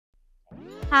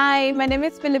Hi, my name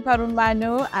is Phillipah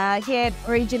Rumano, here at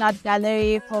Origin Art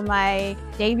Gallery for my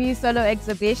debut solo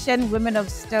exhibition, Women of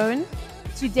Stone.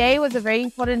 Today was a very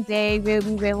important day where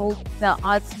we will hold the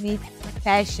arts meet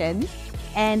fashion.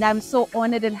 And I'm so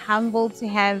honored and humbled to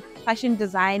have fashion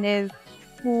designers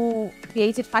who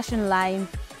created fashion lines,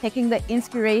 taking the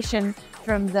inspiration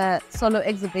from the solo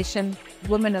exhibition,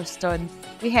 Women of Stone.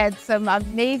 We had some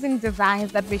amazing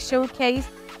designs that we showcased,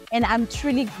 and I'm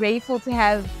truly grateful to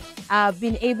have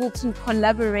been able to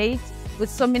collaborate with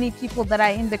so many people that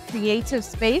are in the creative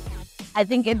space. I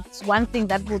think it's one thing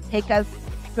that will take us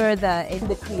further in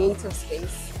the creative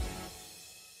space.